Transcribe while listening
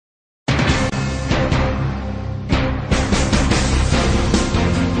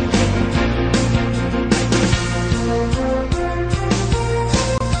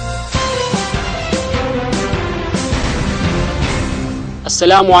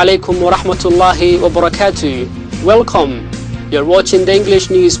Assalamu alaikum wa rahmatullahi wa barakatuh. Welcome. You're watching the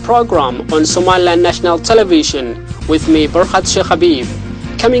English news program on Somaliland National Television with me, Barkhat Sheikh Habib.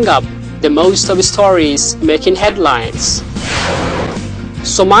 Coming up, the most of stories making headlines.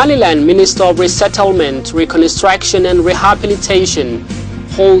 Somaliland Minister of Resettlement, Reconstruction and Rehabilitation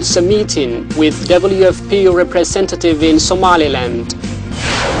holds a meeting with WFP representative in Somaliland.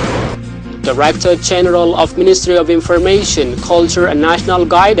 Director General of Ministry of Information, Culture and National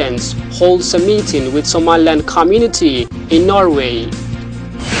Guidance holds a meeting with Somaliland community in Norway.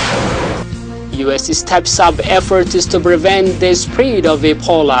 US steps up efforts to prevent the spread of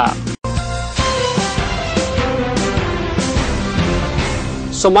Ebola.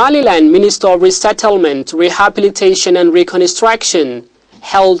 Somaliland Minister of Resettlement, Rehabilitation and Reconstruction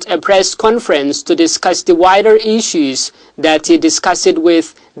held a press conference to discuss the wider issues that he discussed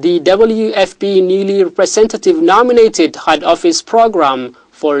with the WFP newly representative nominated head office program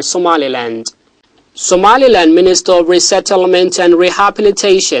for Somaliland. Somaliland Minister of Resettlement and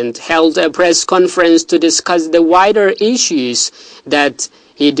Rehabilitation held a press conference to discuss the wider issues that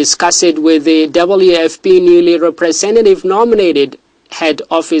he discussed with the WFP newly representative nominated head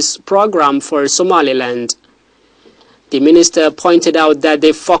office program for Somaliland. The minister pointed out that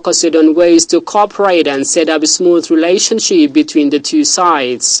they focused on ways to cooperate and set up a smooth relationship between the two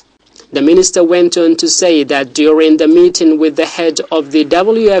sides. The minister went on to say that during the meeting with the head of the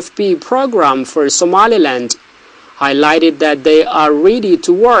WFP program for Somaliland, highlighted that they are ready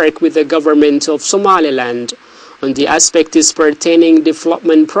to work with the government of Somaliland on the aspects pertaining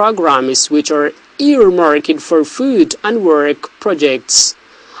development programs which are earmarked for food and work projects,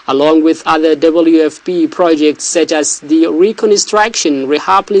 along with other WFP projects such as the reconstruction,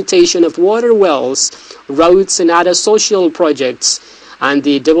 rehabilitation of water wells, roads and other social projects, and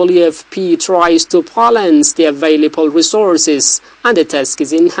the WFP tries to balance the available resources and the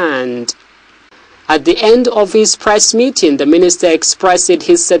tasks in hand. At the end of his press meeting, the minister expressed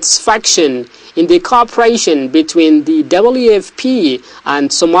his satisfaction in the cooperation between the WFP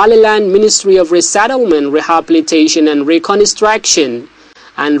and Somaliland Ministry of Resettlement, Rehabilitation and Reconstruction,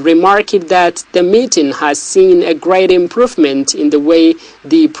 and remarked that the meeting has seen a great improvement in the way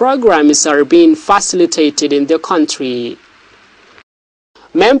the programs are being facilitated in the country.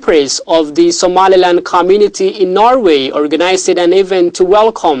 Members of the Somaliland community in Norway organized an event to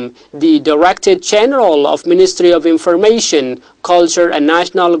welcome the Director General of Ministry of Information, Culture and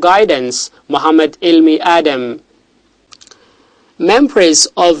National Guidance, Muhammad Ilmi Adam. Members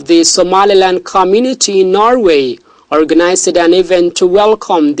of the Somaliland community in Norway organized an event to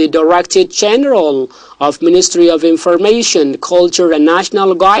welcome the Director General of Ministry of Information, Culture and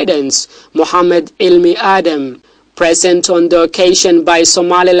National Guidance, Muhammad Ilmi Adam. Present on the occasion by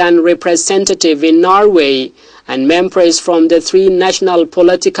Somaliland representative in Norway and members from the three national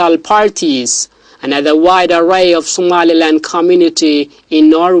political parties and a wide array of Somaliland community in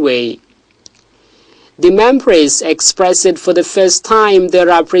Norway. The members expressed for the first time their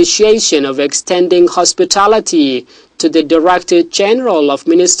appreciation of extending hospitality to the Director General of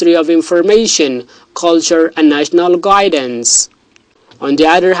Ministry of Information, Culture and National Guidance. On the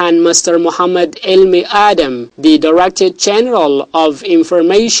other hand, Mr. Muhammad Ilmi Adam, the Director General of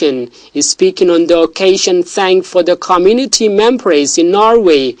Information, is speaking on the occasion, thanked for the community members in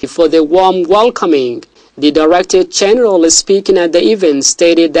Norway for the warm welcoming. The Director General speaking at the event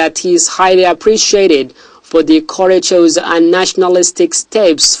stated that he is highly appreciated for the courageous and nationalistic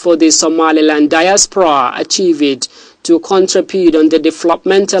steps for the Somaliland diaspora achieved to contribute on the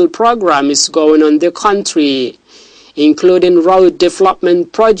developmental programs going on the country, including road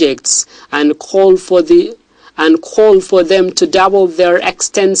development projects, and call for them to double their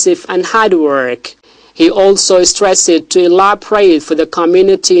extensive and hard work. He also stressed to elaborate for the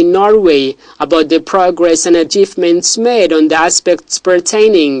community in Norway about the progress and achievements made on the aspects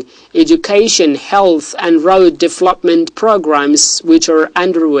pertaining education, health and road development programs which are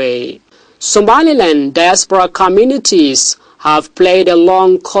underway. Somaliland diaspora communities have played a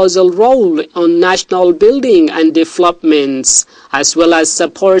long causal role on national building and developments, as well as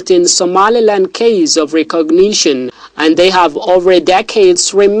supporting Somaliland case of recognition, and they have over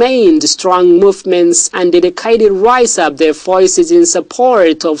decades remained strong movements and dedicated rise up their voices in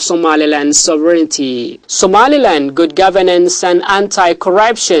support of Somaliland's sovereignty. Somaliland Good Governance and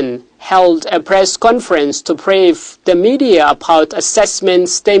Anti-Corruption held a press conference to brief the media about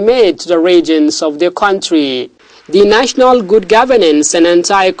assessments they made to the regions of the country. The National Good Governance and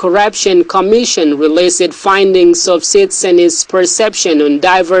Anti-Corruption Commission released findings of citizens' perception on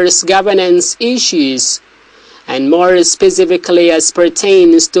diverse governance issues, and more specifically as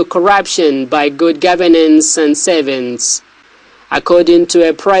pertains to corruption by good governance and servants. according to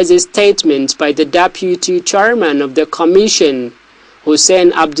a press statement by the deputy chairman of the commission,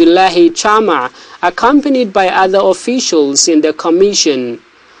 Hussein Abdullahi Chama, accompanied by other officials in the commission,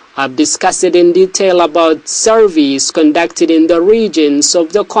 have discussed in detail about surveys conducted in the regions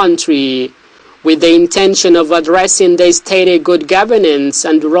of the country with the intention of addressing the stated good governance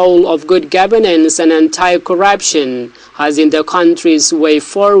and role of good governance and anti-corruption as in the country's way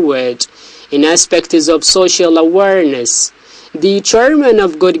forward in aspects of social awareness. The chairman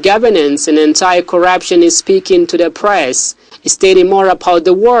of Good Governance and Anti-Corruption is speaking to the press, stating more about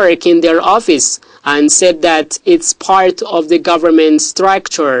the work in their office and said that it's part of the government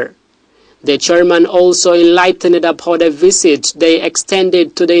structure. The chairman also enlightened about a visit they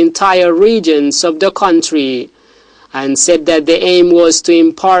extended to the entire regions of the country and said that the aim was to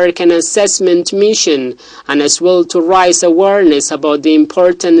embark an assessment mission and as well to raise awareness about the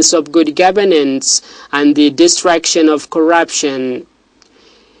importance of good governance and the destruction of corruption.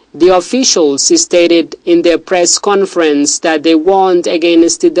 The officials stated in their press conference that they warned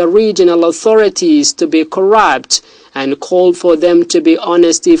against the regional authorities to be corrupt and called for them to be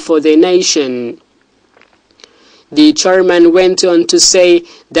honest for the nation. The chairman went on to say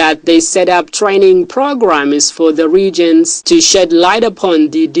that they set up training programs for the regions to shed light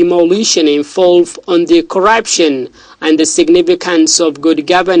upon the demolition involved on the corruption and the significance of good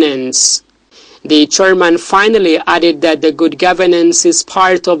governance. The chairman finally added that the good governance is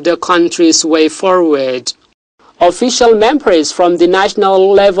part of the country's way forward. Official members from the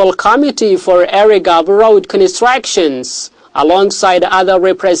National Level Committee for Area Road Constructions, alongside other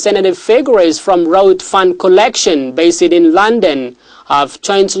representative figures from Road Fund Collection based in London, have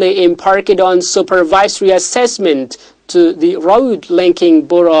jointly embarked on supervisory assessment to the road linking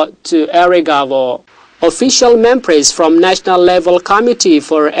Borough to Erigavo. Official members from National Level Committee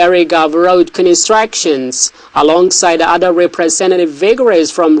for Area Road Constructions, alongside other representative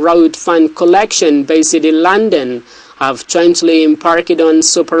figures from Road Fund Collection based in London, have jointly embarked on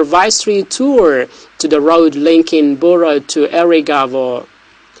supervisory tour to the road linking Borough to Erigavo.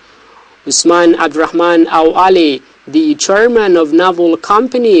 Usman Abdurrahman Awali, the chairman of Naval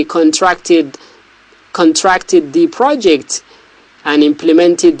Company, contracted the project and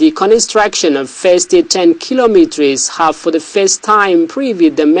implemented the construction of first 10 kilometers, have for the first time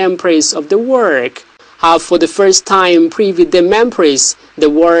previewed the members of the work, the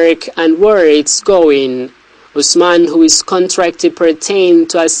work and where it's going. Usman, who is contracted pertain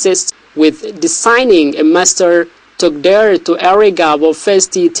to assist with designing a master Tugdare to Erigavo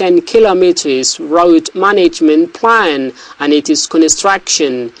first 10 kilometers road management plan and its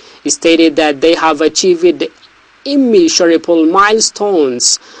construction, stated that they have achieved immeasurable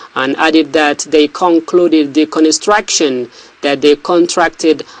milestones and added that they concluded the construction that they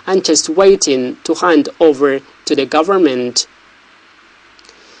contracted and just waiting to hand over to the government.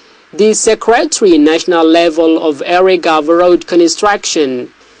 The Secretary National Level of Erigavo Road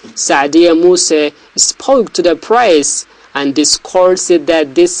Construction, Sadia Muse, spoke to the press and discoursed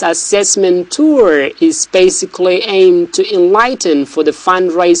that this assessment tour is basically aimed to enlighten for the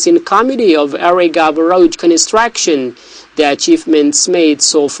fundraising committee of Erigavo Road Construction the achievements made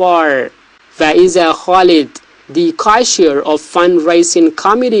so far. Faiza Khalid, the cashier of fundraising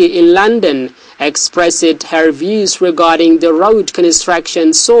committee in London, expressed her views regarding the road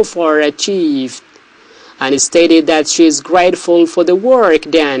construction so far achieved and stated that she is grateful for the work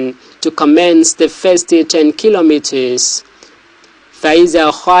done to commence the first 10 kilometers.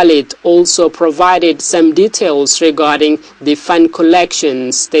 Faiza Khalid also provided some details regarding the fund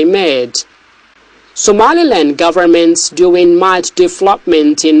collections they made. Somaliland government's doing much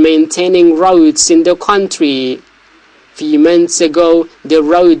development in maintaining roads in the country. Few months ago, the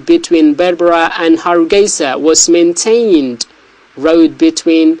road between Berbera and Hargeisa was maintained. Road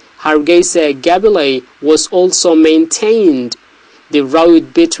between Hargeisa-Gabile was also maintained. The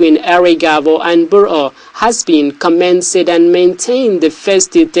road between Erigavo and Borough has been commenced and maintained the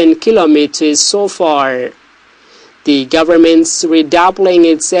first 10 kilometers so far. The government's redoubling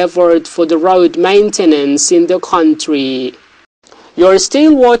its effort for the road maintenance in the country. You're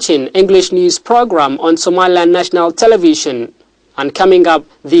still watching English news program on Somaliland National Television, and coming up,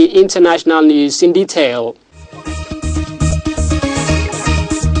 the international news in detail.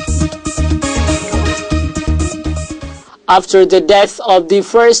 After the death of the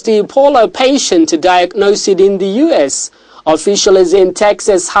first Ebola patient diagnosed in the U.S., officials in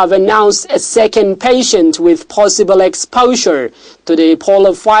Texas have announced a second patient with possible exposure to the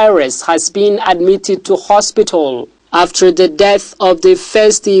Ebola virus has been admitted to hospital. After the death of the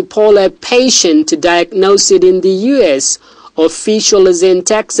first Ebola patient diagnosed in the U.S., Officials in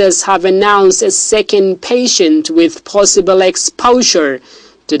Texas have announced a second patient with possible exposure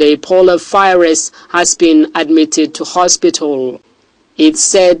to the Ebola virus has been admitted to hospital. It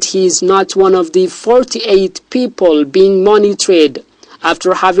said he is not one of the 48 people being monitored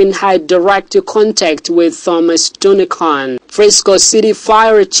after having had direct contact with Thomas Duncan. Frisco City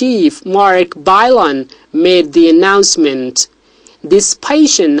Fire Chief Mark Bylan made the announcement. This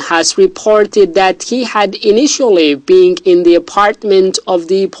patient has reported that he had initially been in the apartment of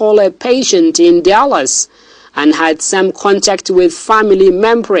the Ebola patient in Dallas and had some contact with family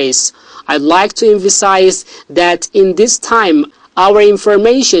members. I'd like to emphasize that in this time, our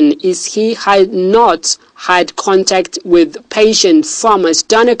information is he had not had contact with patient Thomas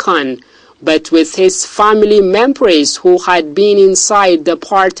Duncan, but with his family members who had been inside the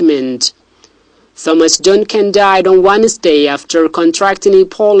apartment. Thomas Duncan died on Wednesday after contracting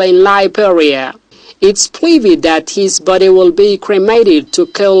Ebola in Liberia. It's believed that his body will be cremated to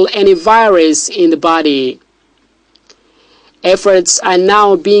kill any virus in the body. Efforts are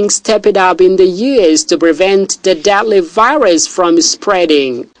now being stepped up in the U.S. to prevent the deadly virus from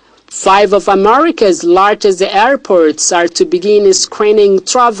spreading. 5 of America's largest airports are to begin screening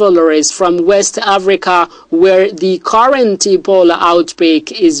travelers from West Africa, where the current Ebola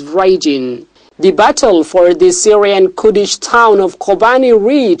outbreak is raging. The battle for the Syrian Kurdish town of Kobani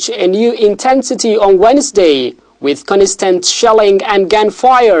reached a new intensity on Wednesday, with constant shelling and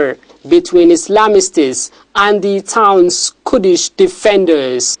gunfire between Islamists and the town's Kurdish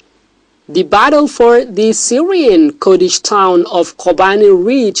defenders. The battle for the Syrian Kurdish town of Kobani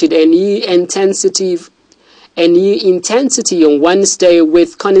reached a new intensity on Wednesday,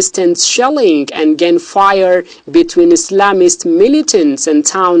 with constant shelling and gunfire between Islamist militants and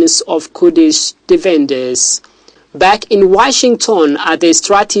towns of Kurdish defenders. Back in Washington at a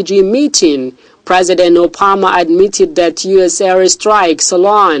strategy meeting, President Obama admitted that U.S. airstrikes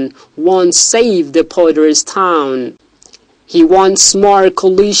alone won't save the border's town. He wants more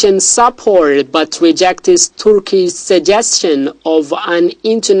coalition support but rejected Turkey's suggestion of an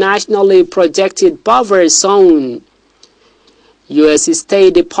internationally projected buffer zone. U.S.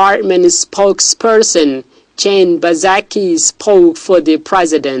 State Department spokesperson Jen Psaki spoke for the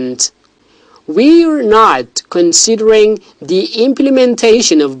president. "We are not considering the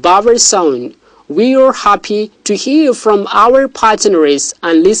implementation of buffer zone. We are happy to hear from our partners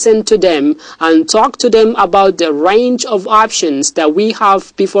and listen to them and talk to them about the range of options that we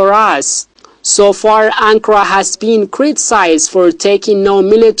have before us." So far, Ankara has been criticized for taking no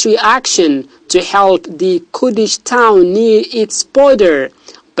military action to help the Kurdish town near its border,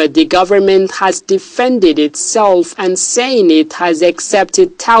 but the government has defended itself and saying it has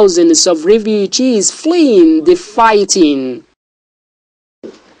accepted thousands of refugees fleeing the fighting.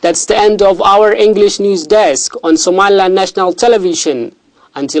 That's the end of our English news desk on Somaliland National Television.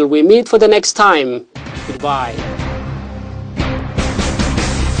 Until we meet for the next time, goodbye.